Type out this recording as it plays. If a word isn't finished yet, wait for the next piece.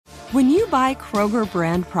When you buy Kroger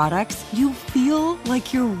brand products, you feel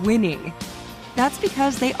like you're winning. That's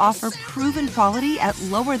because they offer proven quality at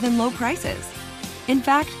lower than low prices. In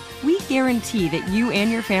fact, we guarantee that you and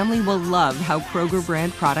your family will love how Kroger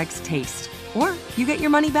brand products taste, or you get your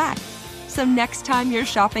money back. So next time you're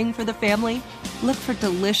shopping for the family, look for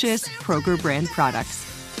delicious Kroger brand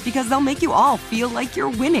products, because they'll make you all feel like you're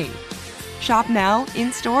winning. Shop now,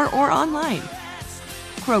 in-store, or online.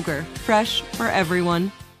 Kroger, fresh for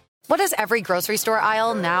everyone. What does every grocery store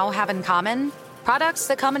aisle now have in common? Products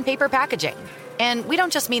that come in paper packaging. And we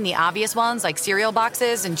don't just mean the obvious ones like cereal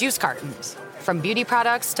boxes and juice cartons. From beauty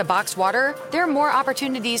products to boxed water, there are more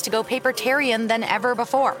opportunities to go papertarian than ever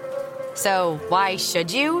before. So why should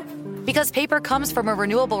you? Because paper comes from a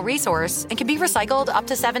renewable resource and can be recycled up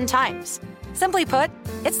to 7 times. Simply put,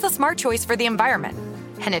 it's the smart choice for the environment.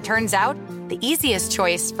 And it turns out, the easiest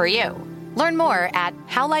choice for you. Learn more at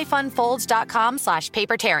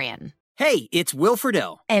howlifeunfolds.com/papertarian. Hey, it's Will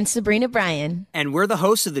Friedle. And Sabrina Bryan. And we're the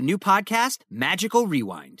hosts of the new podcast, Magical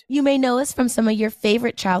Rewind. You may know us from some of your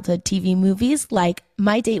favorite childhood TV movies like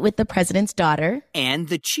My Date with the President's Daughter. And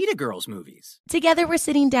the Cheetah Girls movies. Together, we're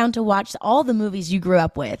sitting down to watch all the movies you grew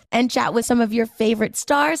up with and chat with some of your favorite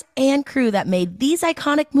stars and crew that made these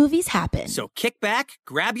iconic movies happen. So kick back,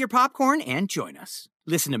 grab your popcorn, and join us.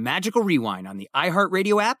 Listen to Magical Rewind on the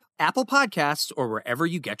iHeartRadio app, Apple Podcasts, or wherever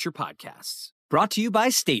you get your podcasts. Brought to you by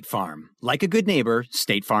State Farm. Like a good neighbor,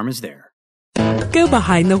 State Farm is there. Go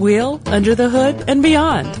behind the wheel, under the hood, and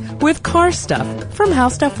beyond with Car Stuff from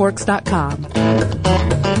HowStuffWorks.com.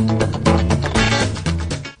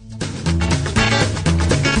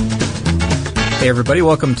 Hey everybody,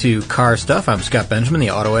 welcome to Car Stuff. I'm Scott Benjamin, the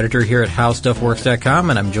auto editor here at HowStuffWorks.com,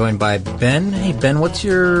 and I'm joined by Ben. Hey Ben, what's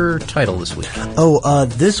your title this week?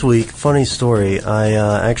 This week, funny story,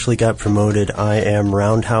 I actually got promoted. I am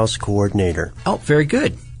Roundhouse Coordinator. Oh, very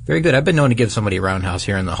good. Very good. I've been known to give somebody a roundhouse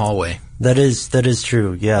here in the hallway. That is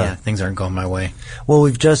true, yeah. Yeah, things aren't going my way. Well,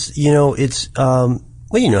 we've just, it's,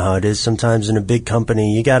 well, you know how it is. Sometimes in a big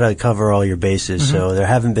company, you got to cover all your bases. Mm-hmm. So there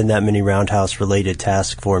haven't been that many roundhouse-related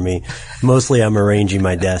tasks for me. Mostly I'm arranging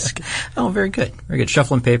my desk. Oh, very good. Very good.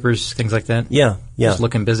 Shuffling papers, things like that? Yeah. Just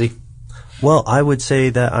looking busy? Well, I would say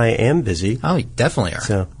that I am busy. Oh, you definitely are.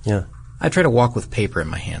 So, yeah. I try to walk with paper in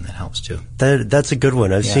my hand. That helps, too. That's a good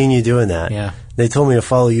one. I've seen you doing that. Yeah. They told me to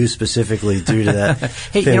follow you specifically due to that.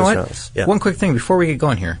 Hey, you know what? House. Yeah. One quick thing before we get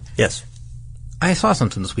going here. Yes. I saw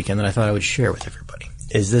something this weekend that I thought I would share with everybody.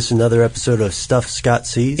 Is this another episode of Stuff Scott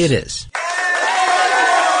Sees? It is.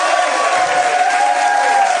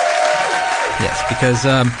 Yes, because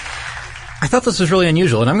I thought this was really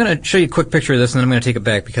unusual, and I'm going to show you a quick picture of this, and then I'm going to take it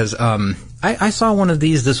back, because I saw one of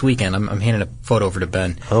these this weekend. I'm handing a photo over to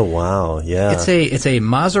Ben. Oh, wow, yeah. It's a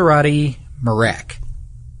Maserati Merak,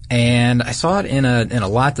 and I saw it in a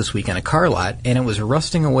lot this weekend, a car lot, and it was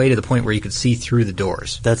rusting away to the point where you could see through the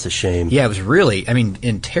doors. That's a shame. Yeah, it was really,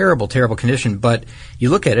 in terrible, terrible condition, but you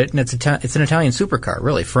look at it, and it's an Italian supercar,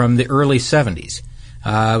 really, from the early 70s.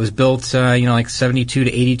 It was built, like 72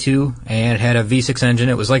 to 82, and it had a V6 engine.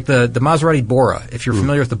 It was like the Maserati Bora. If you're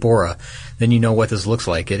familiar with the Bora, then you know what this looks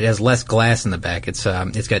like. It has less glass in the back. It's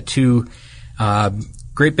got two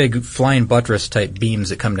great big flying buttress type beams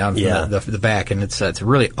that come down from the back, and it's a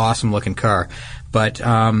really awesome looking car. But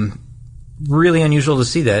really unusual to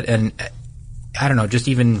see that, and I don't know, just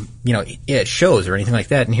even it shows or anything like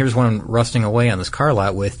that. And here's one rusting away on this car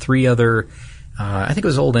lot with 3 other. I think it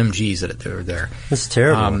was old MGs that were there. That's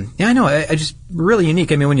terrible. Yeah, I know. I just really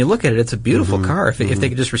unique. I mean, when you look at it, it's a beautiful car if they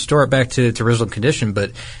could just restore it back to original condition.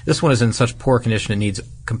 But this one is in such poor condition it needs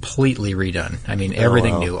completely redone. I mean,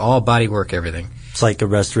 everything new, all bodywork, everything. It's like a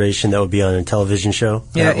restoration that would be on a television show.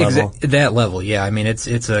 Yeah, that level. Yeah, I mean,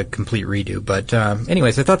 it's a complete redo. But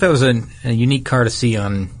anyways, I thought that was a unique car to see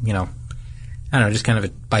on I don't know, just kind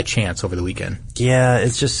of by chance over the weekend. Yeah,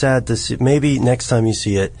 it's just sad to see. Maybe next time you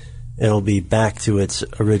see it, it'll be back to its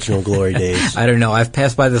original glory days. I don't know. I've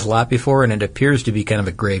passed by this lot before, and it appears to be kind of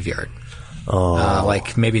a graveyard. Oh.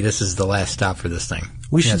 Like maybe this is the last stop for this thing.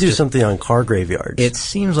 We should do something on car graveyards. It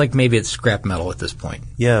seems like maybe it's scrap metal at this point.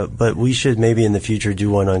 Yeah, but we should maybe in the future do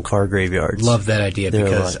one on car graveyards. Love that idea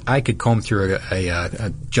because I could comb through a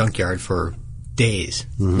junkyard for days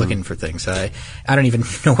looking for things. I don't even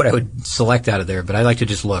know what I would select out of there, but I like to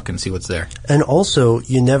just look and see what's there. And also,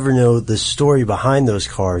 you never know the story behind those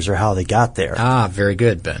cars or how they got there. Ah, very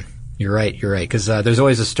good, Ben. You're right, because there's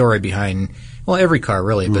always a story behind, well, every car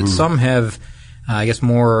really, but some have, I guess,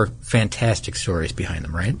 more fantastic stories behind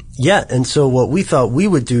them, right? Yeah, and so what we thought we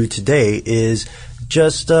would do today is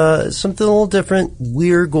just something a little different.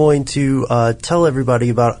 We're going to tell everybody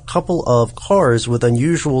about a couple of cars with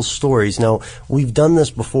unusual stories. Now, we've done this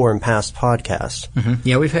before in past podcasts. Mm-hmm.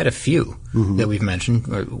 Yeah, we've had a few that we've mentioned.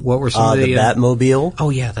 What were some of the Batmobile? Oh,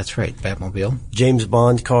 yeah, that's right, Batmobile. James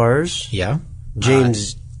Bond cars. Yeah.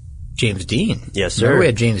 James Dean. Yes, sir. Remember we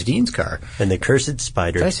had James Dean's car. And the Cursed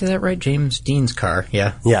Spider. Did I say that right? James Dean's car.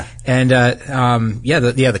 Yeah. Yeah. And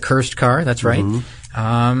the cursed car. That's right. And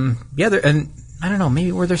I don't know.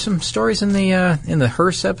 Maybe were there some stories in the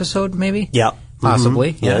hearse episode? Maybe. Yeah.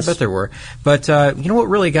 Possibly. Yeah, yes. I bet there were. But you know what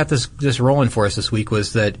really got this rolling for us this week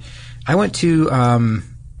was that I went to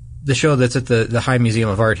the show that's at the High Museum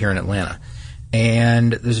of Art here in Atlanta,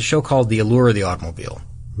 and there's a show called The Allure of the Automobile,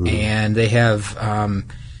 and they have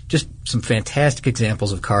just some fantastic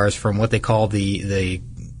examples of cars from what they call the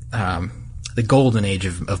golden age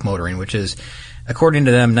of motoring, which is, according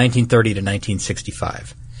to them, 1930 to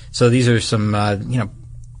 1965. So these are some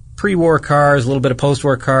pre-war cars, a little bit of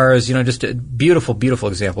post-war cars, just beautiful, beautiful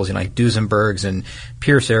examples, like Duesenbergs and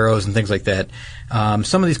Pierce Arrows and things like that.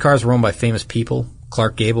 Some of these cars were owned by famous people.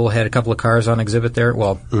 Clark Gable had a couple of cars on exhibit there.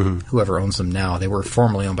 Well, whoever owns them now. They were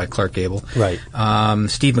formerly owned by Clark Gable. Right.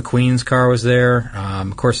 Steve McQueen's car was there.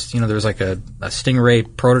 Of course, there was like a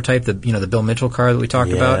Stingray prototype, the Bill Mitchell car that we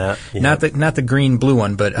talked about. Yeah. Not the green-blue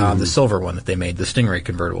one, but the silver one that they made, the Stingray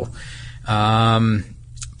convertible.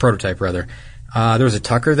 Prototype, rather. There was a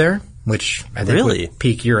Tucker there, which I think would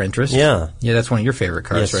pique your interest. Yeah. Yeah, that's one of your favorite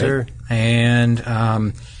cars, yes, right? Sir.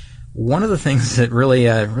 And one of the things that really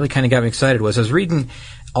kind of got me excited was I was reading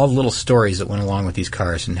all the little stories that went along with these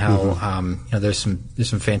cars and how there's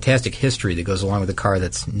some fantastic history that goes along with a car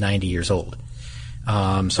that's 90 years old.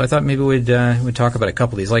 So I thought maybe we'd talk about a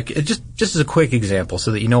couple of these, like just as a quick example,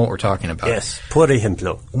 so that you know what we're talking about. Yes, por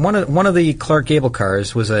ejemplo. One of the Clark Gable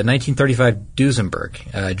cars was a 1935 Duesenberg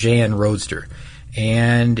JN Roadster,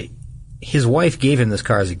 and his wife gave him this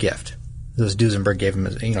car as a gift. This Duesenberg gave him,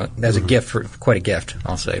 as a gift, for quite a gift,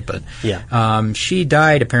 I'll say. But yeah, she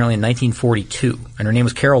died apparently in 1942, and her name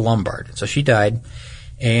was Carol Lombard. So she died,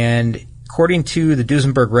 and according to the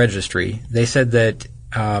Duesenberg registry, they said that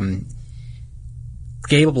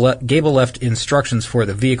Gable left instructions for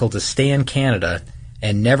the vehicle to stay in Canada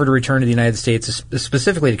and never to return to the United States,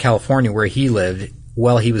 specifically to California, where he lived,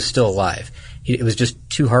 while he was still alive. It was just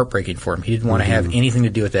too heartbreaking for him. He didn't want to have anything to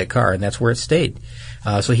do with that car, and that's where it stayed.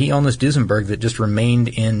 So he owned this Duesenberg that just remained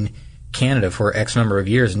in Canada for X number of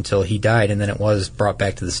years until he died, and then it was brought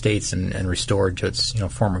back to the States and restored to its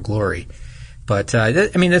former glory. But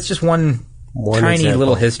that's just one tiny example.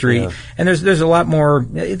 Little history, yeah. And there's a lot more.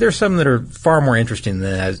 There's some that are far more interesting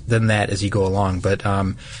than that as you go along. But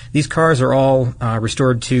these cars are all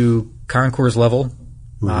restored to concours level.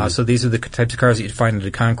 So these are the types of cars that you'd find at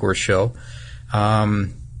a concours show.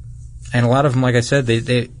 And a lot of them, like I said,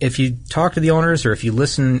 they if you talk to the owners or if you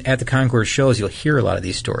listen at the concours shows, you'll hear a lot of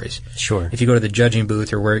these stories. Sure. If you go to the judging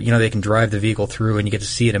booth or where they can drive the vehicle through and you get to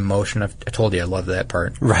see it in motion. I told you I love that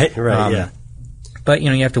part. Right, yeah. But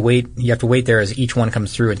you have to wait. You have to wait there as each one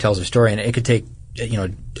comes through and tells their story, and it could take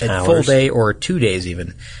a hours. Full day or 2 days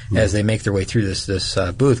even as they make their way through this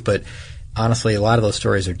booth. But honestly, a lot of those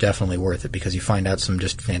stories are definitely worth it because you find out some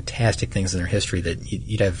just fantastic things in their history that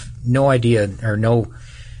you'd have no idea or no.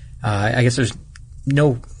 I guess there's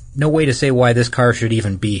no way to say why this car should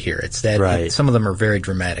even be here. It's that right. Some of them are very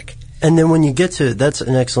dramatic. And then when you get to that's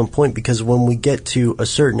an excellent point because when we get to a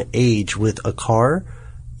certain age with a car.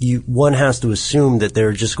 One has to assume that there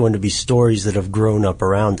are just going to be stories that have grown up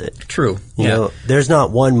around it. True. You know, there's not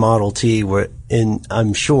one Model T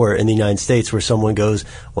I'm sure in the United States where someone goes,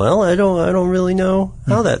 well, I don't really know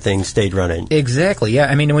how that thing stayed running. Exactly. Yeah.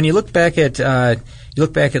 I mean, when you look back at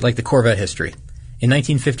like the Corvette history in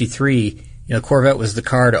 1953, Corvette was the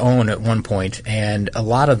car to own at one point, and a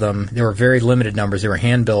lot of them, there were very limited numbers. They were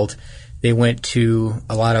hand built. They went to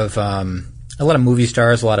a lot of movie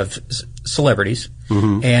stars, a lot of celebrities.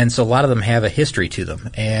 Mm-hmm. And so a lot of them have a history to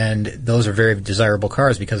them, and those are very desirable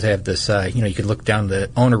cars because they have this, you can look down the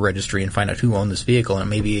owner registry and find out who owned this vehicle, and it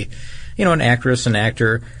may be, an actress, an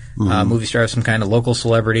actor, movie star, some kind of local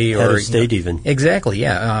celebrity. Head of state even. Exactly,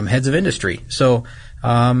 yeah, heads of industry. So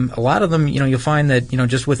a lot of them, you'll find that,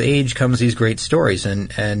 just with age comes these great stories, and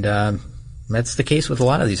that's the case with a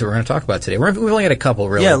lot of these that we're going to talk about today. We've only got a couple,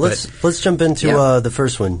 really. Yeah, let's jump into the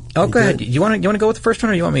first one. Oh, go ahead. You want to go with the first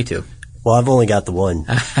one, or do you want me to? Well, I've only got the one.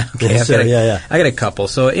 Okay, I got a couple.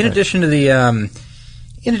 So in addition to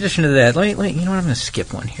that, let me you know what, I'm going to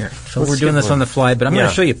skip one here. So we're doing this on the fly, but I'm going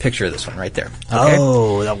to show you a picture of this one right there. Okay?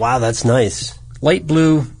 Oh, wow, that's nice. Light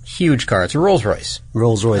blue, huge car. It's a Rolls-Royce.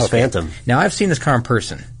 Rolls-Royce Phantom. Now, I've seen this car in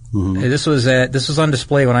person. This was on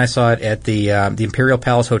display when I saw it at the Imperial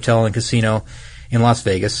Palace Hotel and Casino in Las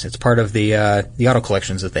Vegas. It's part of the auto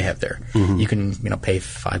collections that they have there. You can pay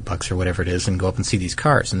 $5 or whatever it is and go up and see these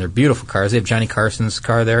cars, and they're beautiful cars. They have Johnny Carson's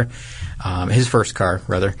car there, his first car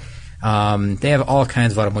rather. They have all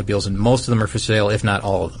kinds of automobiles, and most of them are for sale, if not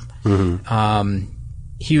all of them.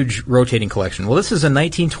 Huge rotating collection. Well, this is a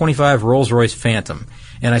 1925 Rolls-Royce Phantom,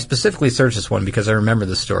 and I specifically searched this one because I remember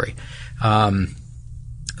this story.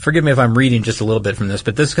 Forgive me if I'm reading just a little bit from this,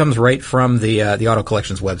 but this comes right from the Auto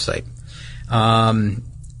Collections website. So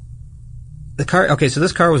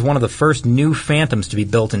this car was one of the first new Phantoms to be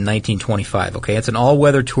built in 1925. Okay, it's an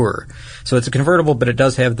all-weather tourer, so it's a convertible, but it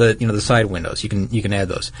does have the side windows. You can add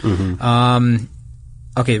those.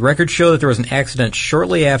 Records show that there was an accident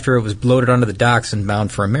shortly after it was loaded onto the docks and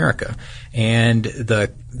bound for America, and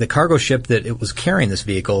the cargo ship that it was carrying this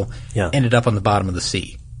vehicle ended up on the bottom of the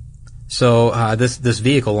sea. So this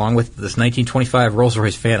vehicle, along with this 1925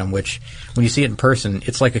 Rolls-Royce Phantom, which when you see it in person,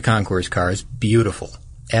 it's like a concours car. It's beautiful,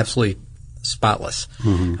 absolutely spotless.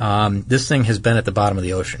 This thing has been at the bottom of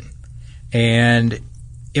the ocean, and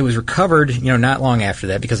it was recovered, not long after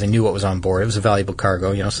that because they knew what was on board. It was a valuable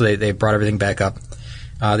cargo, so they brought everything back up.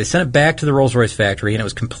 They sent it back to the Rolls-Royce factory, and it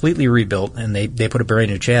was completely rebuilt, and they put a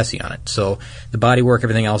brand new chassis on it. So the bodywork,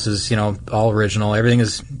 everything else is, all original. Everything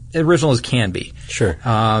is original as can be. Sure.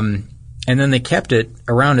 And then they kept it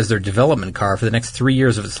around as their development car for the next 3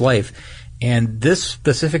 years of its life. And this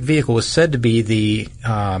specific vehicle was said to be the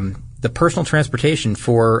personal transportation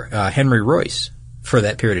for Henry Royce for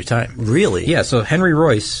that period of time. Really? Yeah. So Henry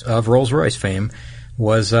Royce of Rolls-Royce fame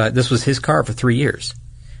this was his car for 3 years.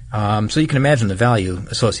 So you can imagine the value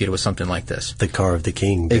associated with something like this. The car of the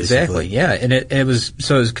king, basically. Exactly, yeah. And it was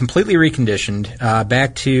completely reconditioned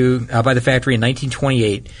back to by the factory in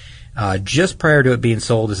 1928, just prior to it being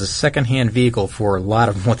sold as a second-hand vehicle for a lot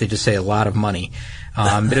of money.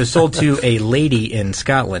 But it was sold to a lady in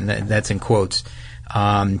Scotland. That's in quotes.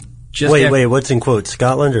 Wait, what's in quotes?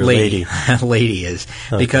 Scotland or lady? Lady is,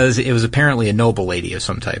 because it was apparently a noble lady of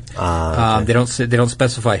some type. Okay. They don't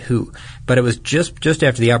specify who, but it was just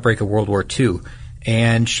after the outbreak of World War II,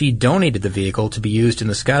 and she donated the vehicle to be used in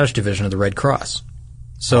the Scottish division of the Red Cross.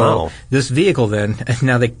 So this vehicle then,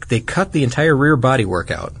 now they cut the entire rear bodywork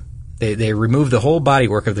out. They removed the whole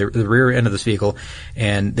bodywork of the rear end of this vehicle,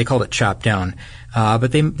 and they called it chopped down.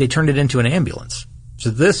 But they turned it into an ambulance. So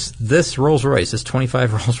this Rolls-Royce, this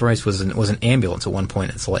 25 Rolls-Royce was an ambulance at one point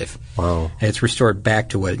in its life. Wow. And it's restored back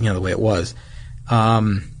to what, the way it was.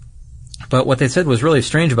 But what they said was really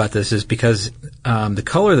strange about this is because the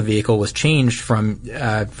color of the vehicle was changed from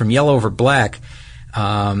yellow over black.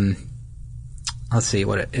 Let's see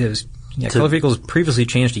what it was. Yeah, color vehicle was previously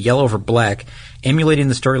changed to yellow over black, emulating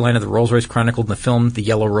the storyline of the Rolls-Royce chronicled in the film The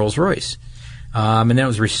Yellow Rolls-Royce. And then it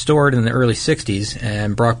was restored in the early 60s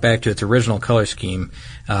and brought back to its original color scheme,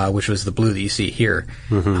 which was the blue that you see here.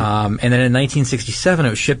 And then in 1967, it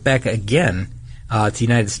was shipped back again to the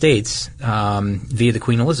United States via the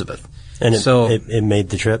Queen Elizabeth. And it made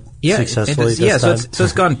the trip successfully this time? So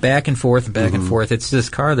it's gone back and forth and back and forth. It's this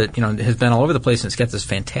car that has been all over the place, and it's got this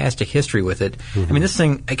fantastic history with it. I mean, this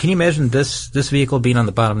thing, can you imagine this vehicle being on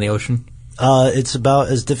the bottom of the ocean? It's about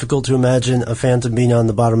as difficult to imagine a Phantom being on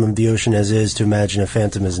the bottom of the ocean as it is to imagine a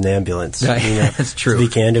Phantom as an ambulance. That's true. To be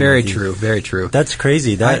candid very with you. true. Very true. That's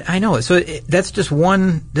crazy. I know. So that's just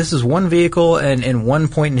one. This is one vehicle and one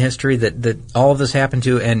point in history that all of this happened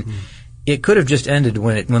to, and it could have just ended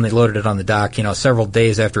when they loaded it on the dock. Several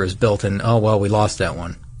days after it was built, and we lost that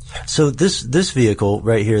one. So this vehicle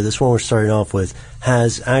right here, this one we're starting off with,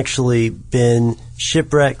 has actually been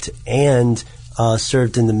shipwrecked and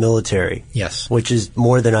served in the military. Yes. Which is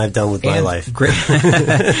more than I've done with my life.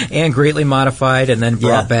 And greatly modified and then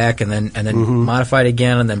brought back and then modified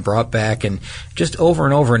again and then brought back and just over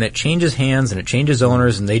and over, and it changes hands and it changes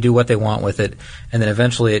owners and they do what they want with it, and then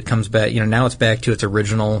eventually it comes back, now it's back to its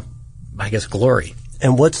original, I guess, glory.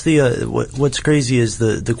 And what's crazy is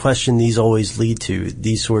the question these always lead to,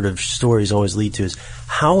 these sort of stories always lead to, is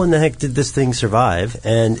how in the heck did this thing survive,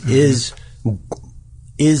 and is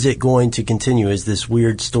it going to continue as this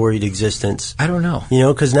weird storied existence? I don't know.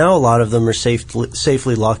 Because now a lot of them are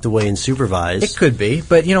safely locked away and supervised. It could be,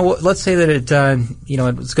 but let's say that it,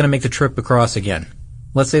 it's going to make the trip across again.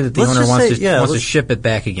 Let's say that the owner wants to ship it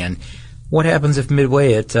back again. What happens if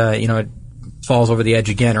midway it falls over the edge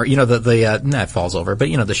again, or not falls over, but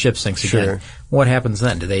the ship sinks again. Sure. What happens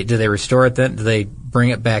then? Do they restore it then? Do they bring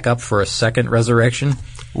it back up for a second resurrection?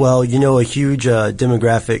 Well, a huge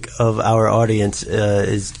demographic of our audience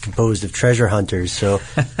is composed of treasure hunters, so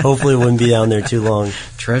hopefully it wouldn't be down there too long.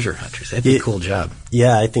 Treasure hunters. That'd be a cool job.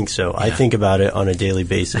 Yeah, I think so. Yeah. I think about it on a daily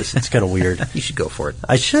basis. It's kind of weird. You should go for it.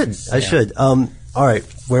 I should. All right,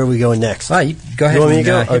 where are we going next? Go ahead. You want me to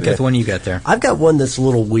go? Hit me with the one you got there. I've got one that's a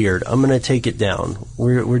little weird. I'm going to take it down.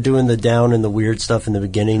 We're doing the down and the weird stuff in the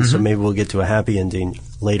beginning, so maybe we'll get to a happy ending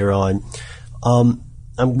later on.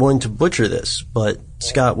 I'm going to butcher this, but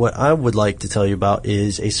Scott, what I would like to tell you about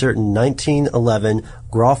is a certain 1911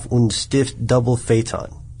 Graf und Stift double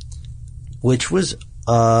phaeton, which was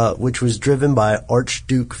driven by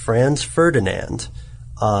Archduke Franz Ferdinand.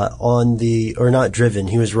 He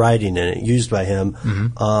was riding in it, used by him,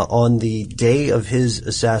 on the day of his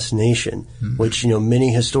assassination, which,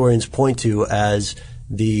 many historians point to as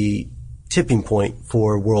the tipping point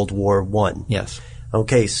for World War I. Yes.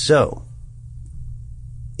 Okay, so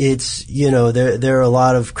it's, there are a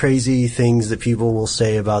lot of crazy things that people will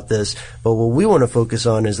say about this, but what we want to focus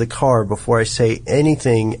on is the car. Before I say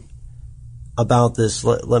anything about this,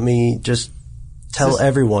 let me just tell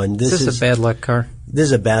everyone this is a bad luck car. This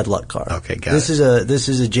is a bad luck car. Okay, got it. This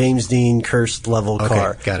is a James Dean cursed level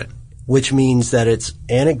car. Okay, got it. Which means that it's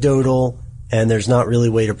anecdotal and there's not really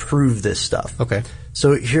a way to prove this stuff. Okay.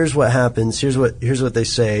 So here's what happens. Here's what they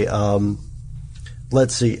say.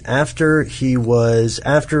 Let's see. Let's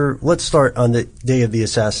start on the day of the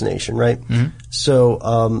assassination, right? Mm-hmm.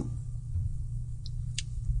 So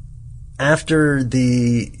after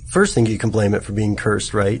the first thing, you can blame it for being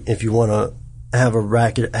cursed, right? If you want to have it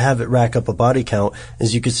rack up a body count,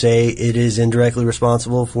 as you could say, it is indirectly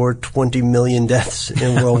responsible for 20 million deaths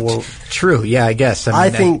in World War. True, yeah, I guess.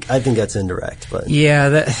 I think that's indirect, but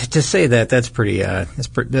yeah, to say that's pretty. That's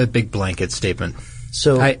a big blanket statement.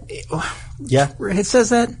 So, yeah, it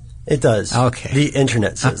says that. It does. Okay, the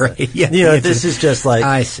internet says right. that. Yeah, this is just like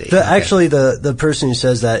I see. Actually, the person who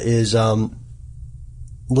says that is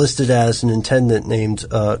listed as an attendant named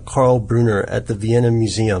Karl Brunner at the Vienna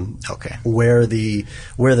Museum. Okay. Where the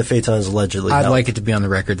Phaeton is allegedly held. I'd like it to be on the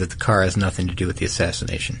record that the car has nothing to do with the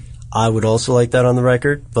assassination. I would also like that on the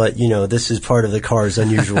record, but this is part of the car's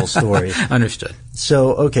unusual story. Understood.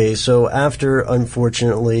 So after,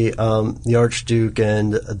 unfortunately, the Archduke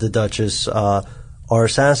and the Duchess are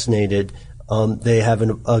assassinated, they have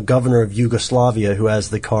a governor of Yugoslavia who has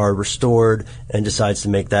the car restored and decides to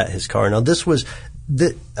make that his car. Now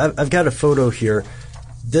I've got a photo here.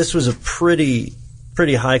 This was a pretty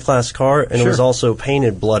high class car, and It was also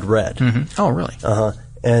painted blood red. Mm-hmm. Oh, really?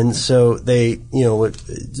 And so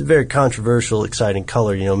it's a very controversial, exciting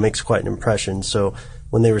color. Makes quite an impression. So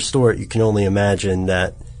when they restore it, you can only imagine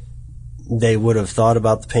that they would have thought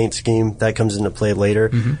about the paint scheme. That comes into play later.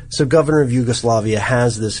 Mm-hmm. So governor of Yugoslavia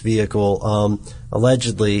has this vehicle.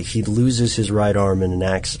 Allegedly, he loses his right arm in an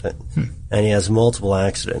accident, and he has multiple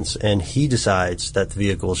accidents, and he decides that the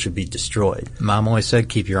vehicle should be destroyed. Mom always said,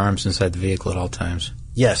 keep your arms inside the vehicle at all times.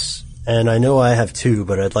 Yes, and I know I have two,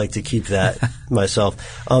 but I'd like to keep that myself.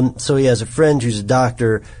 So he has a friend who's a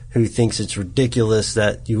doctor who thinks it's ridiculous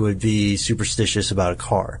that you would be superstitious about a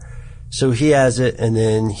car. So he has it, and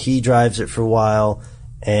then he drives it for a while,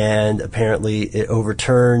 and apparently it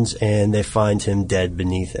overturns, and they find him dead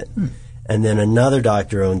beneath it. And then another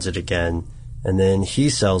doctor owns it again, and then he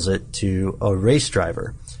sells it to a race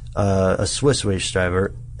driver, a Swiss race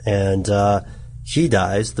driver, and he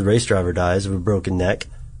dies. The race driver dies of a broken neck.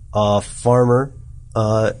 A farmer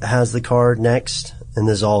has the car next, and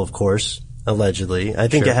this is all, of course, allegedly. I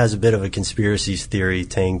think it has a bit of a conspiracy theory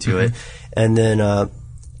tang to it. And then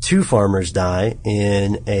two farmers die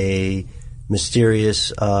in a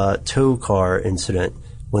mysterious tow car incident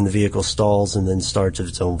when the vehicle stalls and then starts of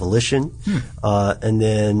its own volition. And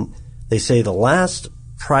then they say the last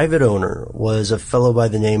private owner was a fellow by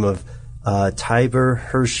the name of Tibor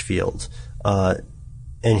Hirschfeld.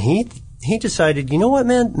 And he decided, you know what,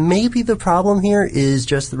 man, maybe the problem here is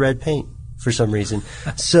just the red paint for some reason.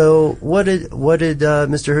 So what did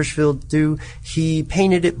Mr. Hirschfeld do? He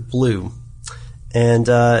painted it blue.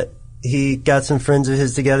 And he got some friends of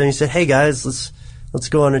his together and he said, hey guys, let's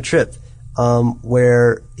go on a trip.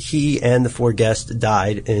 Where he and the four guests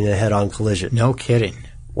died in a head-on collision. No kidding.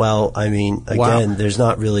 Well, I mean, again, there's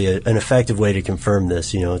not really an effective way to confirm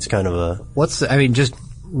this. It's kind of a... just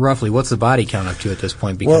roughly, what's the body count up to at this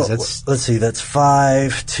point? Because let's see, that's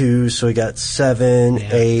 5, 2, so we got 7,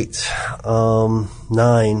 8,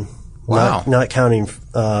 9. Wow. Not counting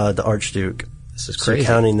the Archduke. This is crazy. So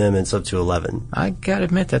counting them, it's up to 11. I gotta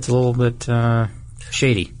admit, that's a little bit...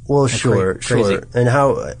 shady. Well, That's sure. crazy. And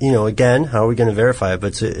how, again, how are we going to verify it?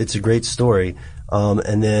 But it's a great story.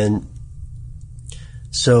 And then,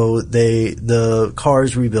 so the car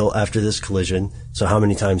is rebuilt after this collision. So how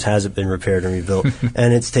many times has it been repaired and rebuilt?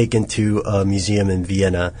 And it's taken to a museum in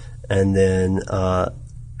Vienna. And then,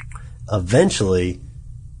 eventually,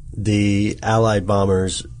 the Allied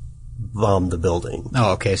bombers bombed the building.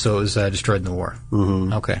 Oh, okay. So it was destroyed in the war.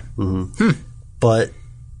 Mm-hmm. Okay. Mm-hmm. But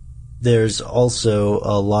there's also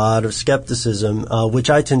a lot of skepticism, which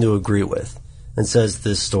I tend to agree with, and says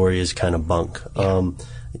this story is kind of bunk. Yeah.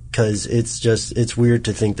 Because it's weird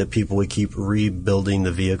to think that people would keep rebuilding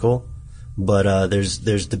the vehicle. But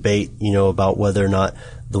there's debate, about whether or not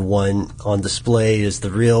the one on display is the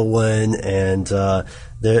real one, and there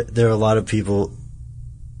are a lot of people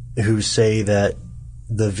who say that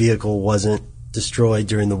the vehicle wasn't destroyed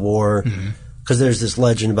during the war, because there's this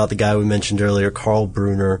legend about the guy we mentioned earlier, Karl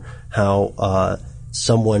Brunner, how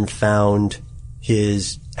someone found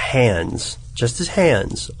his hands, just his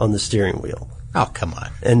hands, on the steering wheel. Oh, come on.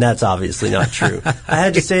 And that's obviously not true. I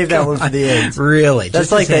had to save that one for the end. Really? That's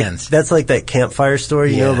just like his hands. That's like that campfire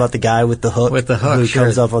story, about the guy with the hook. With the hook, who sure.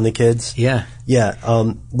 comes up on the kids. Yeah. Yeah,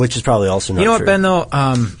 which is probably also not true. You know what, Ben, though?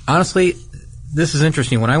 Honestly, this is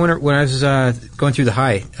interesting. When I was going through the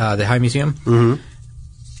High Museum,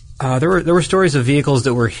 there were stories of vehicles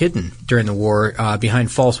that were hidden during the war behind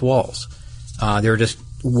false walls. They were just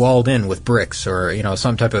walled in with bricks or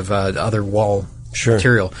some type of other wall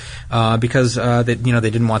material because they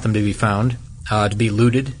didn't want them to be found, to be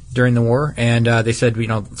looted during the war. And they said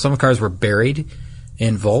some cars were buried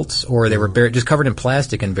in vaults, or they were buried, just covered in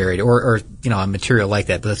plastic and buried, or a material like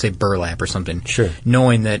that, but let's say burlap or something. Sure.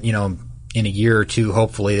 Knowing that in a year or two,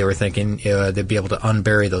 hopefully, they were thinking they'd be able to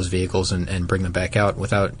unbury those vehicles and bring them back out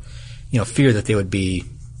without, fear that they would be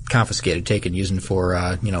confiscated, taken, used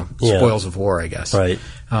for, spoils of war, I guess. Right.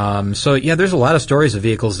 So there's a lot of stories of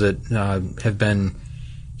vehicles that have been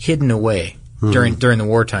hidden away during the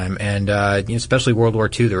wartime, and especially World War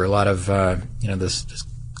II. There were a lot of this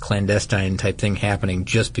clandestine type thing happening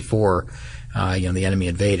just before the enemy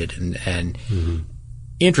invaded, and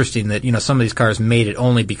interesting that some of these cars made it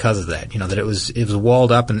only because of that. That it was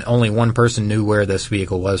walled up, and only one person knew where this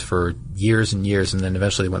vehicle was for years and years, and then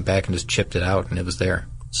eventually went back and just chipped it out, and it was there.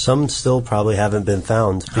 Some still probably haven't been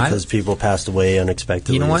found because people passed away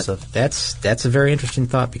unexpectedly. You know what? And stuff. That's a very interesting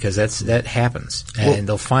thought, because that happens, and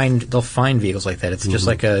they'll find vehicles like that. It's just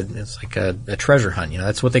like a treasure hunt.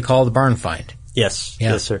 That's what they call the barn find. Yes.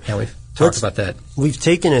 Yeah. Yes, sir. Yeah, we've talked about that. We've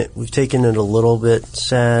taken it a little bit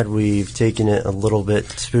sad. We've taken it a little bit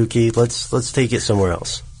spooky. Let's take it somewhere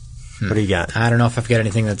else. What do you got? I don't know if I've got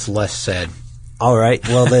anything that's less sad. All right.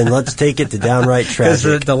 Well, then let's take it to downright tragic.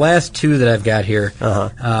 Because the last two that I've got here,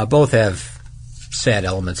 both have sad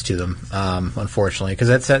elements to them, unfortunately, because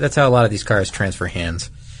that's how a lot of these cars transfer hands.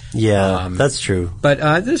 Yeah, that's true.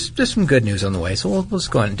 But there's some good news on the way, so we'll just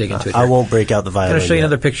go ahead and dig into it here. I won't break out the violin. I'm going to show you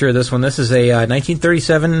another picture of this one. This is a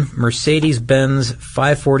 1937 Mercedes-Benz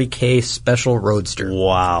 540K Special Roadster.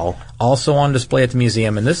 Wow. Also on display at the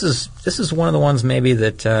museum, and this is one of the ones maybe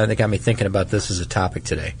that got me thinking about this as a topic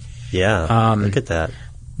today. Yeah, look at that.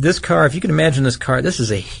 This car, if you can imagine this car, this is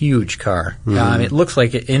a huge car. It looks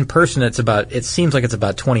like in person it seems like it's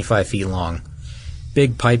about 25 feet long.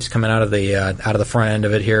 Big pipes coming out of the front end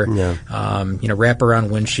of it here. Yeah.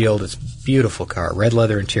 Wraparound windshield. It's a beautiful car. Red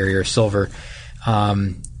leather interior, silver.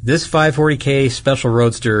 This 540K Special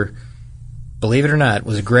Roadster, believe it or not,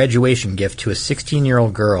 was a graduation gift to a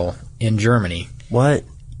 16-year-old girl in Germany. What?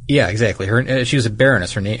 Yeah, exactly. She was a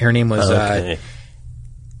baroness. Her name was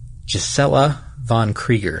Gisela von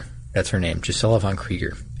Krieger. That's her name, Gisela von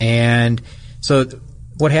Krieger. And so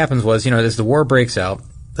what happens was, as the war breaks out,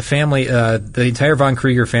 the family, the entire von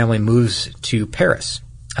Krieger family moves to Paris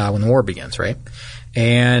when the war begins, right?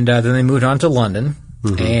 And then they moved on to London.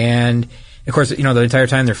 And, of course, the entire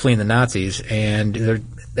time they're fleeing the Nazis. And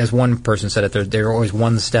as one person said it, they're always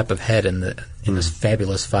one step ahead in this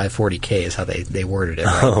fabulous 540K is how they worded it,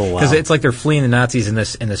 right? Oh, wow. Because it's like they're fleeing the Nazis in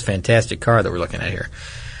this fantastic car that we're looking at here.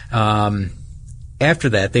 After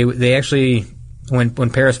that, they actually, when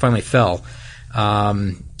Paris finally fell,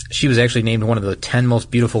 she was actually named one of the 10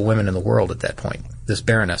 most beautiful women in the world at that point. This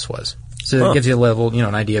baroness was. So it gives you a level,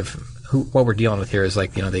 an idea of what we're dealing with here is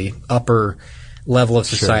like, the upper level of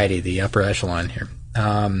society, the upper echelon here.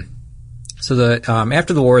 So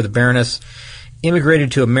after the war, the baroness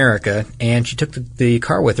immigrated to America, and she took the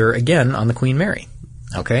car with her again on the Queen Mary.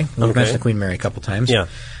 Okay? We've mentioned the Queen Mary a couple times. Yeah.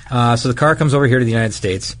 So the car comes over here to the United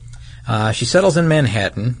States. She settles in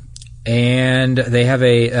Manhattan, and they have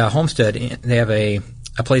a homestead. They have a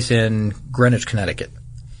place in Greenwich, Connecticut.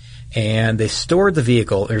 And they stored the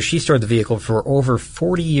vehicle, or she stored the vehicle for over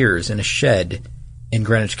 40 years in a shed in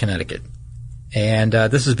Greenwich, Connecticut. And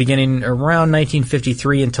this is beginning around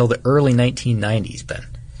 1953 until the early 1990s, Ben.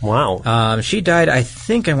 Wow. She died, I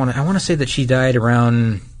think, I want to say that she died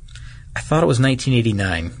around, I thought it was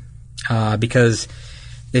 1989, because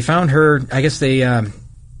they found her, I guess they,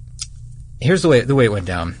 here's the way it went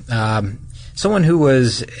down. Someone who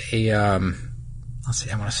was a, I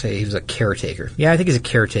want to say he was a caretaker. Yeah, I think he's a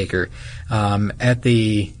caretaker, at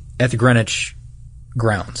the Greenwich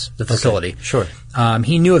grounds, the facility. Okay, sure.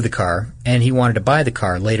 He knew of the car, and he wanted to buy the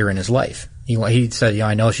car later in his life. He said,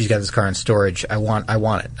 I know she's got this car in storage. I want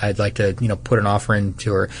it. I'd like to, put an offer in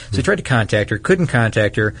to her. So he tried to contact her, couldn't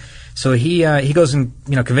contact her. So he goes and,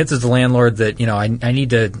 convinces the landlord that, I need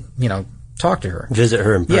to, talk to her. Visit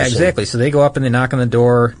her in person. Yeah, exactly. So they go up and they knock on the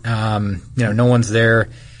door. No one's there.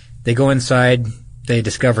 They go inside. They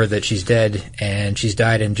discover that she's dead, and she's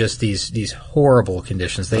died in just these horrible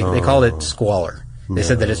conditions. They called it squalor. They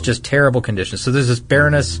said that it's just terrible conditions. So there's this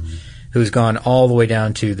Baroness who's gone all the way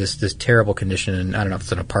down to this terrible condition, and I don't know if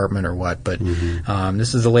it's an apartment or what, but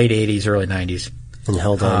this is the late 80s, early 90s. And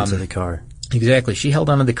held on to the car. Exactly. She held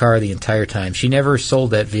on to the car the entire time. She never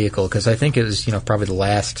sold that vehicle because I think it was, probably the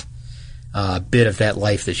last bit of that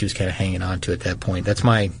life that she was kind of hanging on to at that point. That's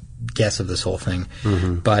my guess of this whole thing.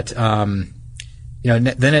 But, then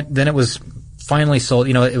it was finally sold.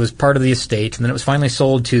 It was part of the estate, and then it was finally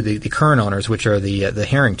sold to the current owners, which are the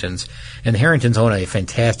Harringtons. And the Harringtons own a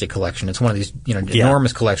fantastic collection. It's one of these,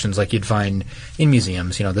 enormous collections like you'd find in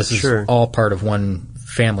museums. This is all part of one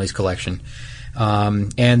family's collection.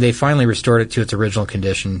 And they finally restored it to its original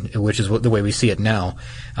condition, which is the way we see it now.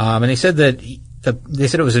 And they said that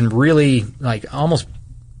it was in really almost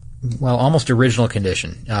original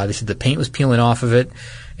condition. They said the paint was peeling off of it,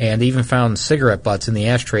 and they even found cigarette butts in the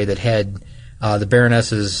ashtray that had the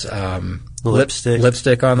Baroness's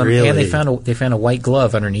lipstick on them. Really? And they found a white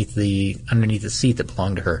glove underneath the seat that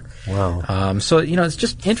belonged to her. Wow. So it's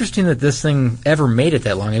just interesting that this thing ever made it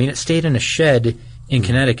that long. I mean, it stayed in a shed in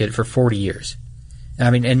Connecticut for 40 years. I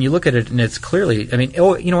mean, and you look at it, and it's clearly,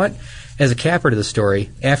 you know what? As a capper to the story,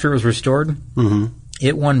 after it was restored,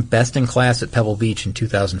 it won Best in Class at Pebble Beach in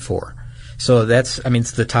 2004. So it's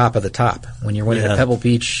the top of the top. When you're winning at Pebble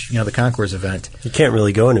Beach, the Concours event. You can't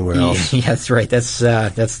really go anywhere else. Yeah, that's right. That's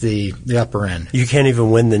the upper end. You can't even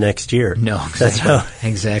win the next year. No, exactly.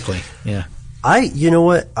 Exactly, yeah. You know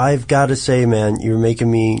what? I've got to say, man, you're making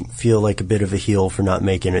me feel like a bit of a heel for not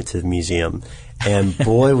making it to the museum. And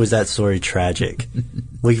boy, was that story tragic.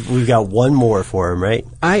 We've got one more for him, right?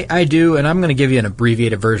 I do, and I'm going to give you an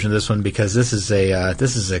abbreviated version of this one because this is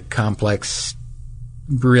a complex,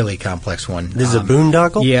 really complex one. This is a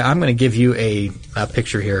boondoggle? Yeah, I'm going to give you a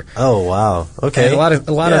picture here. Oh, wow. Okay. And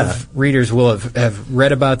a lot of readers will have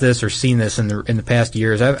read about this or seen this in the past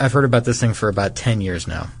years. I've heard about this thing for about 10 years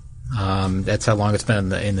now. That's how long it's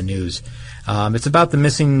been in the news. It's about the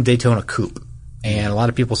missing Daytona Coupe. And a lot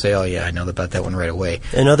of people say, oh, yeah, I know about that one right away.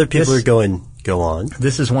 And other people are going, go on.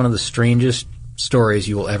 This is one of the strangest stories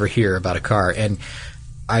you will ever hear about a car. And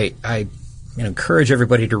I encourage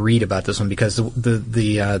everybody to read about this one because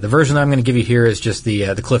the version I'm going to give you here is just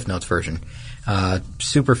the Cliff Notes version.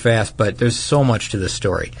 Super fast, but there's so much to this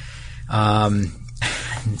story.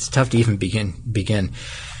 It's tough to even begin.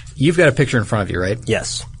 You've got a picture in front of you, right?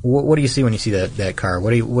 Yes. What do you see when you see that car? What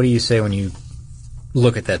do you say when you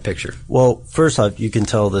look at that picture? Well, first off, you can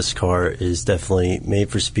tell this car is definitely made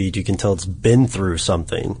for speed. You can tell it's been through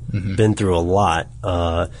something, been through a lot,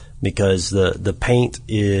 because the paint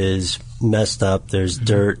is messed up. There's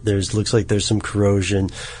dirt. Looks like there's some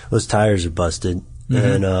corrosion. Those tires are busted.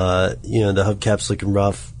 And, the hubcap's looking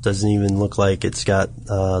rough. Doesn't even look like it's got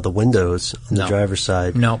the windows on the driver's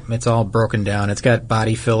side. No, it's all broken down. It's got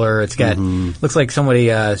body filler. It's got, looks like somebody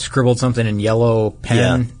scribbled something in yellow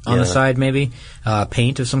pen on the side maybe.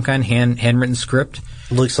 Paint of some kind, handwritten script.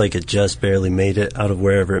 Looks like it just barely made it out of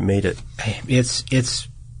wherever it made it. It's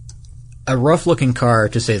a rough-looking car,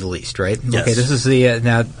 to say the least, right? Yes. Okay, this is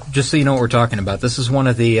now, just so you know what we're talking about, this is one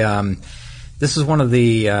of the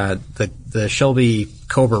Shelby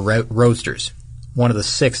Cobra Roadsters, one of the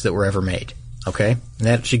 6 that were ever made. Okay, and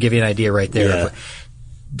that should give you an idea right there. Yeah.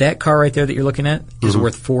 That car right there that you're looking at is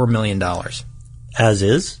worth $4 million. As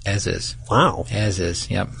is? As is. Wow. As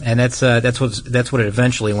is. Yep. And that's what it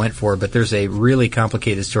eventually went for. But there's a really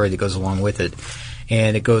complicated story that goes along with it,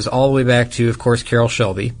 and it goes all the way back to, of course, Carroll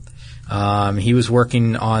Shelby. He was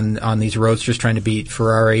working on these roadsters, trying to beat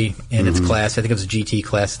Ferrari in its class. I think it was a GT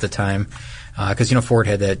class at the time. Because, Ford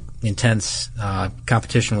had that intense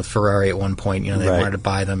competition with Ferrari at one point. They wanted to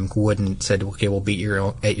buy them, wouldn't, said, okay, we'll beat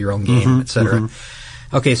you at your own game, et cetera.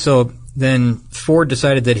 Okay, so then Ford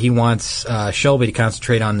decided that he wants Shelby to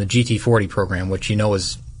concentrate on the GT40 program, which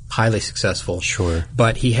was highly successful. Sure.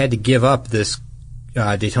 But he had to give up this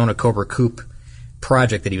Daytona Cobra Coupe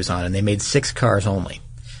project that he was on, and they made 6 cars only.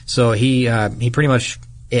 So he pretty much,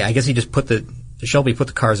 I guess he just Shelby put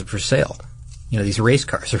the cars up for sale. These race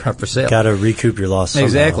cars are up for sale. Got to recoup your loss somehow.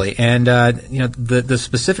 Exactly. And, the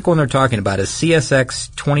specific one they're talking about is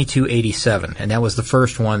CSX 2287, and that was the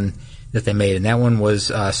first one that they made. And that one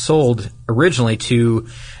was sold originally to,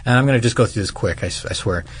 and I'm going to just go through this quick, I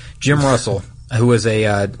swear, Jim Russell, who was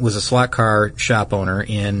a slot car shop owner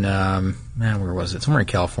in, where was it? Somewhere in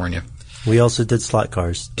California. We also did slot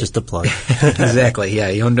cars, just a plug. Exactly,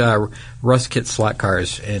 yeah. He owned Ruskit Slot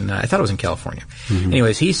Cars, and I thought it was in California. Mm-hmm.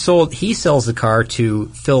 Anyways, he sells the car to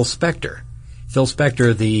Phil Spector. Phil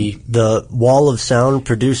Spector, the Wall of Sound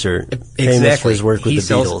producer, famous for his work with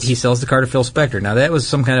the Beatles. He sells the car to Phil Spector. Now, that was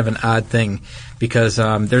some kind of an odd thing because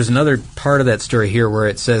there's another part of that story here where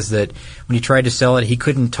it says that when he tried to sell it, he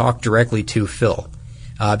couldn't talk directly to Phil.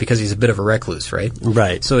 Because he's a bit of a recluse, right?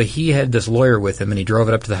 Right. So he had this lawyer with him, and he drove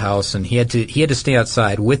it up to the house, and he had to stay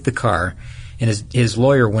outside with the car, and his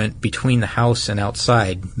lawyer went between the house and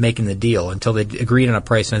outside making the deal until they agreed on a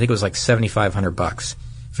price, and I think it was like $7,500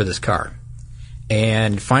 for this car.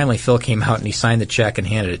 And finally, Phil came out and he signed the check and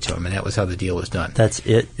handed it to him, and that was how the deal was done. That's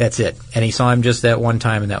it? That's it. And he saw him just that one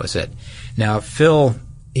time, and that was it. Now, Phil,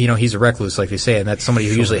 he's a recluse, like they say, and that's somebody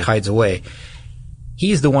who usually hides away.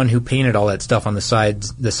 He's the one who painted all that stuff on the side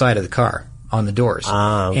of the car, on the doors.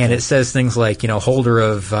 Okay. And it says things like, holder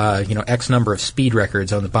of, X number of speed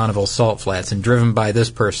records on the Bonneville Salt Flats and driven by this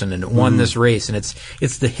person and won this race. And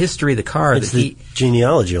it's the history of the car. It's the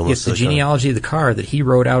genealogy almost. It's the genealogy of the car that he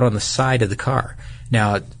wrote out on the side of the car.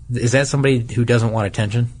 Now, is that somebody who doesn't want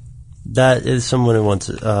attention? That is someone who wants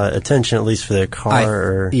attention, at least for their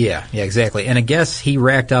car. Yeah, exactly. And I guess he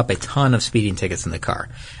racked up a ton of speeding tickets in the car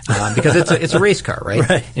because it's a race car, right?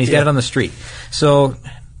 Right. And he's got it on the street. So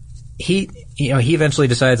he eventually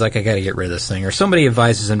decides, like, I got to get rid of this thing, or somebody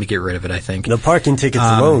advises him to get rid of it. I think the parking tickets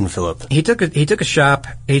alone, Philip. He took it to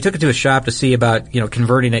a shop to see about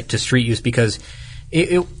converting it to street use because.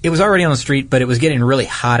 It was already on the street, but it was getting really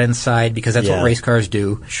hot inside because that's what race cars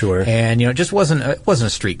do. Sure. And it just wasn't a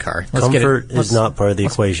street car. Comfort is not part of the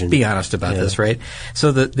equation. Be honest about this, right?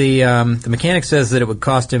 So the mechanic says that it would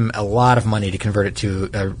cost him a lot of money to convert it to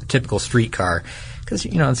a typical street car because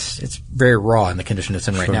it's very raw in the condition it's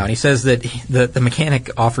in right now. And he says that the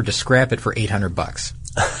mechanic offered to scrap it for $800.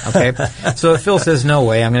 Okay. So Phil says, no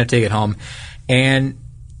way, I'm going to take it home. And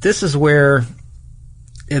this is where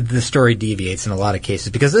the story deviates in a lot of cases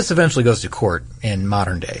because this eventually goes to court in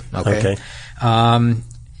modern day. Okay.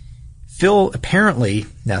 Phil apparently,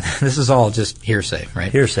 now this is all just hearsay, right?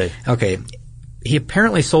 Hearsay. Okay. He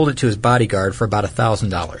apparently sold it to his bodyguard for about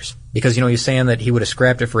 $1,000 because he's saying that he would have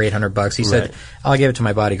scrapped it for $800. He said, "I'll give it to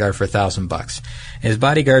my bodyguard for $1,000." His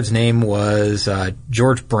bodyguard's name was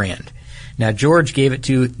George Brand. Now George gave it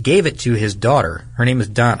to his daughter. Her name is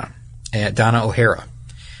Donna O'Hara,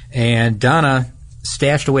 and Donna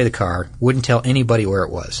stashed away the car, wouldn't tell anybody where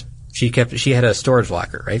it was. She had a storage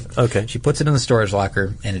locker, right? Okay. She puts it in the storage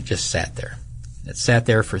locker, and it just sat there. It sat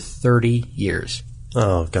there for 30 years.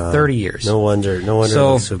 Oh, God. 30 years. No wonder it was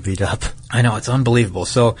so beat up. I know, it's unbelievable.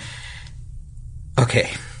 So,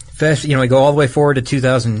 okay. Fast, we go all the way forward to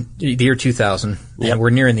the year 2000, and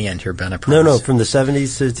we're nearing the end here, Ben, I promise. No, from the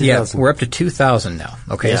 70s to 2000. Yeah, we're up to 2000 now.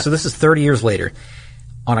 Okay, so this is 30 years later.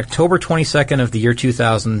 On October 22nd of the year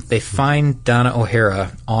 2000, they find Donna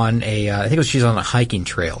O'Hara on she's on a hiking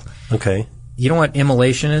trail. Okay. You know what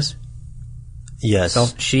immolation is? Yes.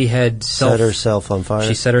 She had set herself on fire.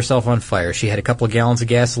 She set herself on fire. She had a couple of gallons of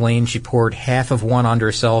gasoline. She poured half of one onto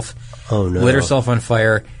herself. Oh, no. Lit herself on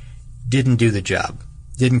fire. Didn't do the job.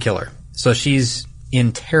 Didn't kill her. So she's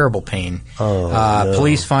in terrible pain. Oh, no.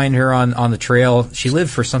 Police find her on the trail. She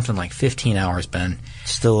lived for something like 15 hours, Ben.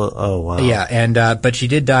 Still, oh, wow. Yeah, and but she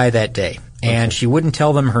did die that day. And she wouldn't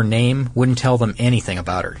tell them her name, wouldn't tell them anything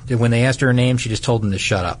about her. When they asked her name, she just told them to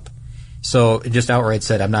shut up. So it just outright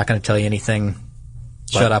said, I'm not going to tell you anything.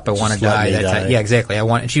 Shut up, I want to die. Yeah, exactly.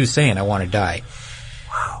 And she was saying, I want to die.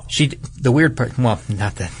 Wow. The weird part, well,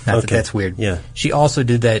 not that that's weird. Yeah. She also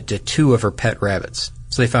did that to 2 of her pet rabbits.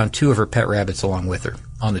 So they found 2 of her pet rabbits along with her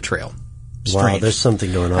on the trail. Strange. Wow, there's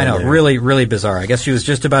something going on I know, there. really, really bizarre. I guess she was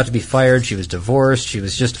just about to be fired. She was divorced. She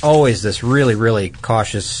was just always this really, really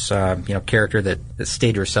cautious, character that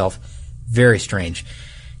stayed to herself. Very strange.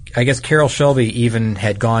 I guess Carroll Shelby even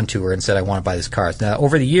had gone to her and said, I want to buy this car. Now,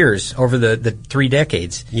 over the years, over the 3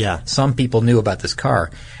 decades, some people knew about this car.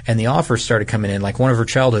 And the offers started coming in. Like one of her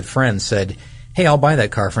childhood friends said, hey, I'll buy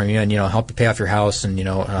that car from you and, help you pay off your house and,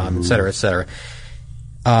 et cetera, et cetera.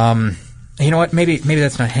 You know what? Maybe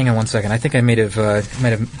that's not. Hang on one second. I think I might have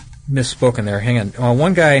misspoken there. Hang on.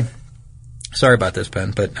 One guy. Sorry about this,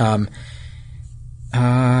 Ben. But yeah.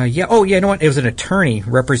 Oh, yeah. You know what? It was an attorney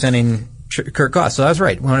representing Kurt Goss. So I was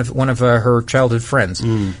right. One of her childhood friends.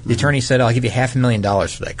 The attorney said, "I'll give you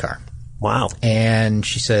 $500,000 for that car." Wow. And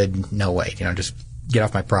she said, "No way. Just get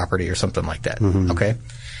off my property or something like that." Okay.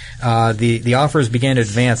 The offers began to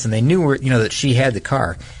advance, and they knew that she had the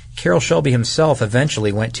car. Carroll Shelby himself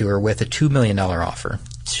eventually went to her with a $2 million offer.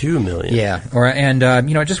 $2 million? Yeah.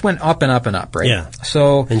 It just went up and up and up, right? Yeah.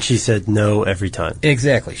 So. And she said no every time.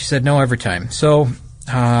 Exactly. She said no every time. So,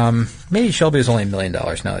 maybe Shelby was only $1 million now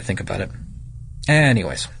that I think about it.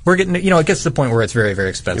 Anyways, we're getting, it ggets to the point where it's very, very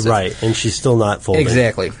expensive. Right. And she's still not folding.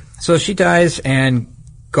 Exactly. So she dies, and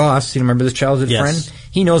Goss, you remember this childhood friend?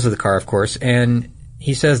 He knows of the car, of course, and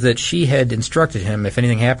he says that she had instructed him, if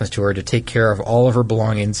anything happens to her, to take care of all of her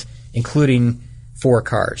belongings, including 4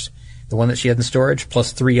 cars. The one that she had in storage,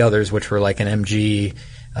 plus 3 others, which were like an MG,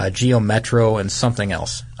 Geo Metro, and something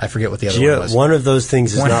else. I forget what the other one was. One of those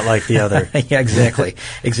things is not like the other. Yeah, exactly.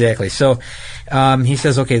 Exactly. So he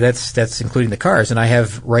says, okay, that's including the cars, and I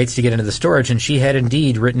have rights to get into the storage, and she had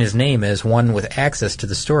indeed written his name as one with access to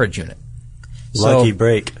the storage unit. Lucky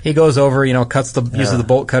break. He goes over, uses the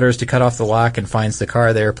bolt cutters to cut off the lock and finds the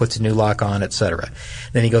car there, puts a new lock on, etc.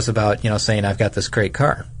 Then he goes about, saying, I've got this great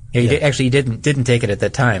car. He didn't take it at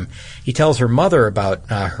that time. He tells her mother about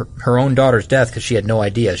her own daughter's death because she had no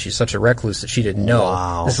idea. She's such a recluse that she didn't know.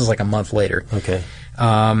 Wow. This is like a month later. Okay.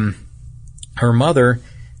 Her mother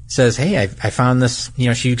says, hey, I found this,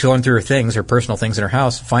 she's going through her personal things in her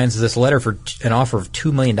house, finds this letter for an offer of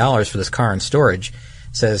 $2 million for this car in storage,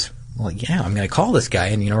 says, well, yeah, I'm going to call this guy,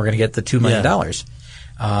 and, we're going to get the $2 million.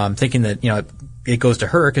 Thinking that, it goes to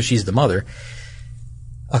her because she's the mother.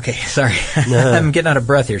 Okay, sorry. I'm getting out of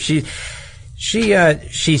breath here. She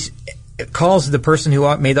calls the person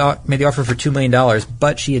who made the offer for $2 million,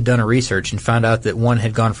 but she had done her research and found out that one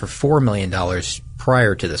had gone for $4 million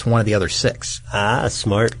prior to this, one of the other 6. Ah,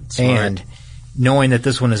 smart. And knowing that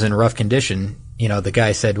this one is in rough condition, the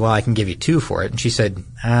guy said, well, I can give you 2 for it. And she said,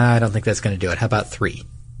 I don't think that's going to do it. How about 3?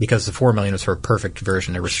 Because the $4 million was her perfect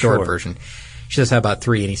version, a restored version. She says, how about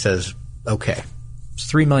 3? And he says, okay,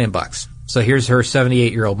 it's $3 million. So here's her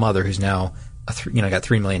 78-year-old mother who's now, got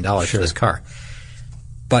 $3 million for this car.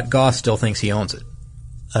 But Goss still thinks he owns it.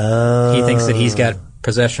 He thinks that he's got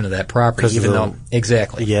possession of that property, even though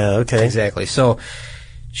exactly. Yeah, okay. Exactly. So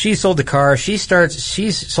she sold the car. She's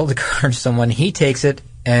sold the car to someone. He takes it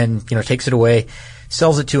and, takes it away.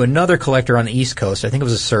 Sells it to another collector on the East Coast. I think it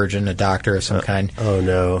was a surgeon, a doctor of some kind. Oh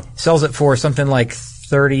no! Sells it for something like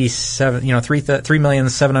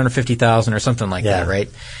 $3,750,000 or something like that, right?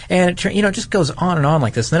 And it just goes on and on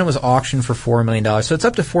like this. And then it was auctioned for $4 million. So it's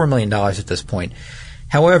up to $4 million at this point.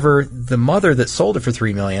 However, the mother that sold it for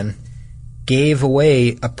 $3 million gave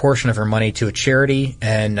away a portion of her money to a charity,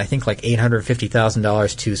 and I think like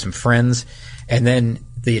 $850,000 to some friends, and then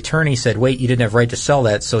the attorney said, wait, you didn't have right to sell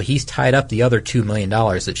that, so he's tied up the other $2 million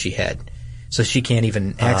that she had. So she can't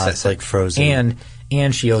even access it's like frozen.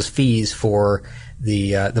 And she owes fees for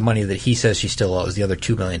the money that he says she still owes, the other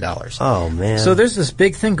 $2 million. Oh, man. So there's this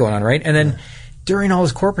big thing going on, right? And then during all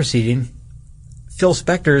his court proceeding, Phil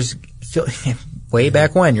Spector's, way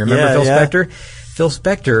back when, you remember Phil Spector? Phil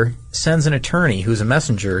Spector sends an attorney who's a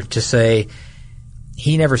messenger to say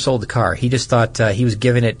he never sold the car. He just thought he was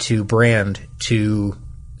giving it to Brand to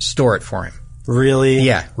store it for him. Really?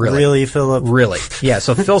 Yeah, really. Really, Philip? Really. Yeah,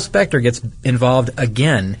 so Phil Spector gets involved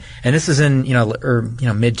again, and this is in,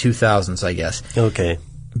 mid-2000s, I guess. Okay.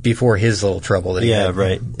 Before his little trouble that he had.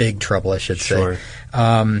 Right. Big trouble, I should say.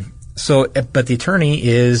 But the attorney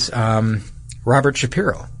is Robert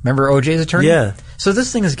Shapiro. Remember OJ's attorney? Yeah. So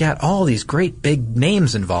this thing has got all these great big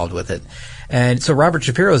names involved with it. And so Robert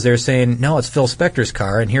Shapiro's there saying, no, it's Phil Spector's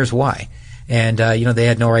car, and here's why. And, they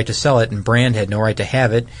had no right to sell it, and Brand had no right to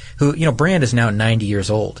have it. Brand is now 90 years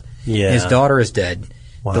old. Yeah. His daughter is dead.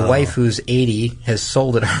 Wow. The wife, who's 80, has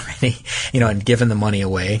sold it already, and given the money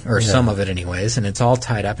away, or some of it anyways, and it's all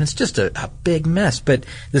tied up. And it's just a big mess. But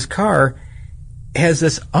this car has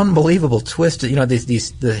this unbelievable twist,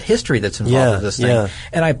 the history that's involved with this thing. Yeah.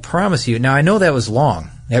 And I promise you, now I know that was long.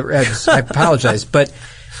 I apologize, but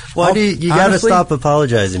why do you got to stop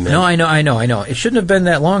apologizing, man? No, I know. It shouldn't have been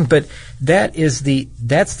that long, but that's the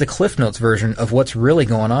Cliff Notes version of what's really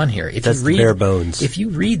going on here. That's the bare bones. If you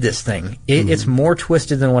read this thing, it's more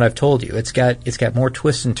twisted than what I've told you. It's got more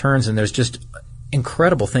twists and turns, and there's just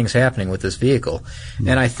incredible things happening with this vehicle.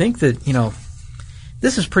 And I think that,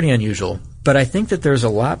 This is pretty unusual, but I think that there's a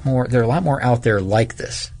lot more. There are a lot more out there like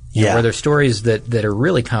this. Where there's stories that are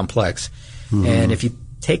really complex, and if you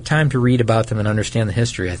take time to read about them and understand the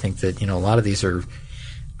history, I think that a lot of these are,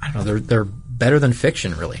 I don't know, they're better than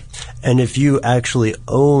fiction, really. And if you actually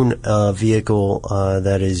own a vehicle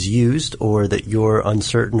that is used or that you're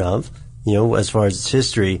uncertain of, as far as its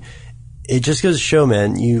history, it just goes to show,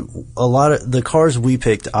 man, a lot of the cars we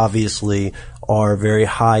picked obviously are very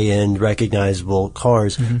high-end, recognizable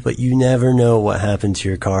cars, but you never know what happened to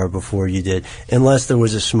your car before you did, unless there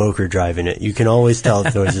was a smoker driving it. You can always tell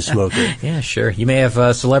if there was a smoker. Yeah, sure. You may have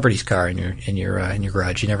a celebrity's car in your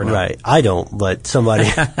garage. You never know. Right. I don't, but somebody.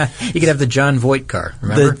 You could have the John Voight car.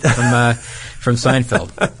 Remember from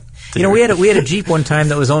Seinfeld. We had a Jeep one time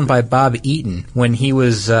that was owned by Bob Eaton when he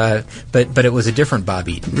was, but it was a different Bob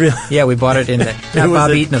Eaton. Really? Yeah, we bought it in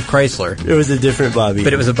Bob Eaton of Chrysler. It was a different Bob Eaton.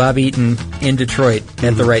 But it was a Bob Eaton in Detroit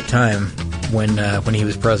at the right time when he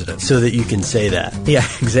was president. So that you can say that. Yeah,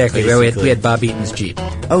 exactly. We had Bob Eaton's Jeep.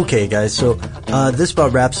 Okay, guys, so this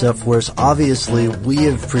about wraps it up for us. Obviously, we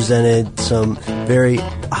have presented some very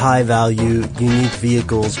high-value, unique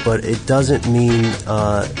vehicles, but it doesn't mean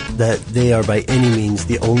that they are by any means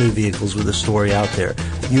the only vehicles with a story out there.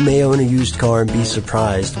 You may own a used car and be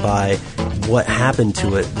surprised by what happened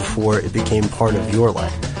to it before it became part of your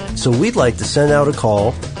life. So we'd like to send out a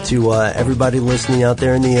call to everybody listening out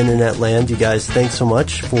there in the internet land. You guys, thanks so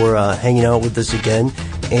much for hanging out with us again.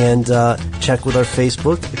 And check with our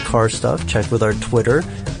Facebook at Car Stuff. Check with our Twitter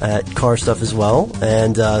at Car Stuff as well.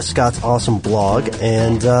 And Scott's awesome blog.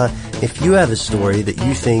 And if you have a story that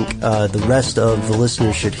you think the rest of the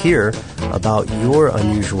listeners should hear about your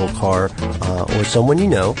unusual car or someone you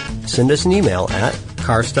know, send us an email at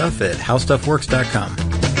carstuff@howstuffworks.com.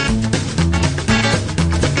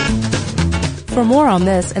 For more on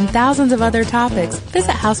this and thousands of other topics,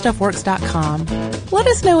 visit howstuffworks.com. Let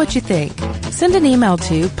us know what you think. Send an email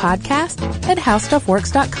to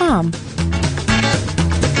podcast@howstuffworks.com.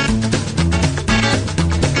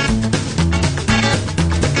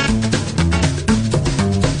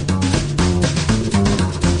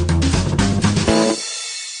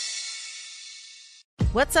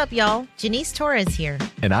 What's up, y'all? Janice Torres here.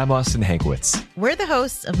 And I'm Austin Hankwitz. We're the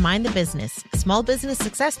hosts of Mind the Business, Small Business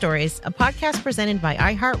Success Stories, a podcast presented by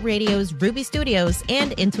iHeartRadio's Ruby Studios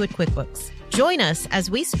and Intuit QuickBooks. Join us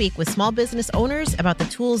as we speak with small business owners about the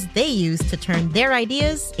tools they use to turn their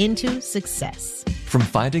ideas into success. From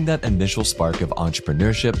finding that initial spark of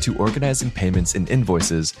entrepreneurship to organizing payments and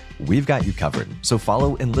invoices, we've got you covered. So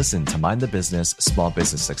follow and listen to Mind the Business, Small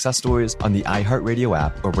Business Success Stories on the iHeartRadio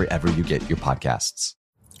app or wherever you get your podcasts.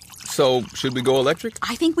 So, should we go electric?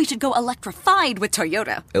 I think we should go electrified with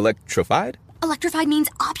Toyota. Electrified? Electrified means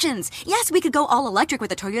options. Yes, we could go all electric with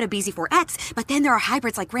the Toyota BZ4X, but then there are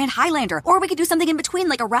hybrids like Grand Highlander, or we could do something in between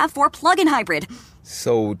like a RAV4 plug-in hybrid.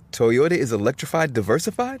 So, Toyota is electrified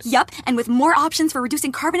diversified? Yup, and with more options for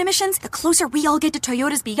reducing carbon emissions, the closer we all get to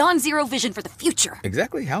Toyota's Beyond Zero vision for the future.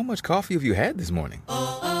 Exactly how much coffee have you had this morning?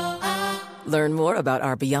 Learn more about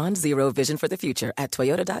our Beyond Zero vision for the future at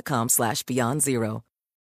toyota.com/Beyond Zero.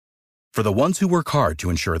 For the ones who work hard to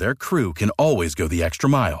ensure their crew can always go the extra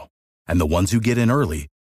mile, and the ones who get in early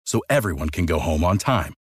so everyone can go home on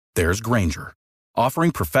time, there's Grainger,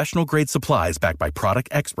 offering professional-grade supplies backed by product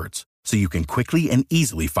experts so you can quickly and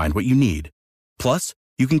easily find what you need. Plus,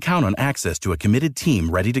 you can count on access to a committed team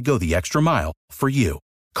ready to go the extra mile for you.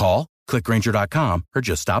 Call, click Grainger.com, or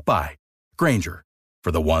just stop by. Grainger,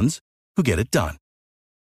 for the ones who get it done.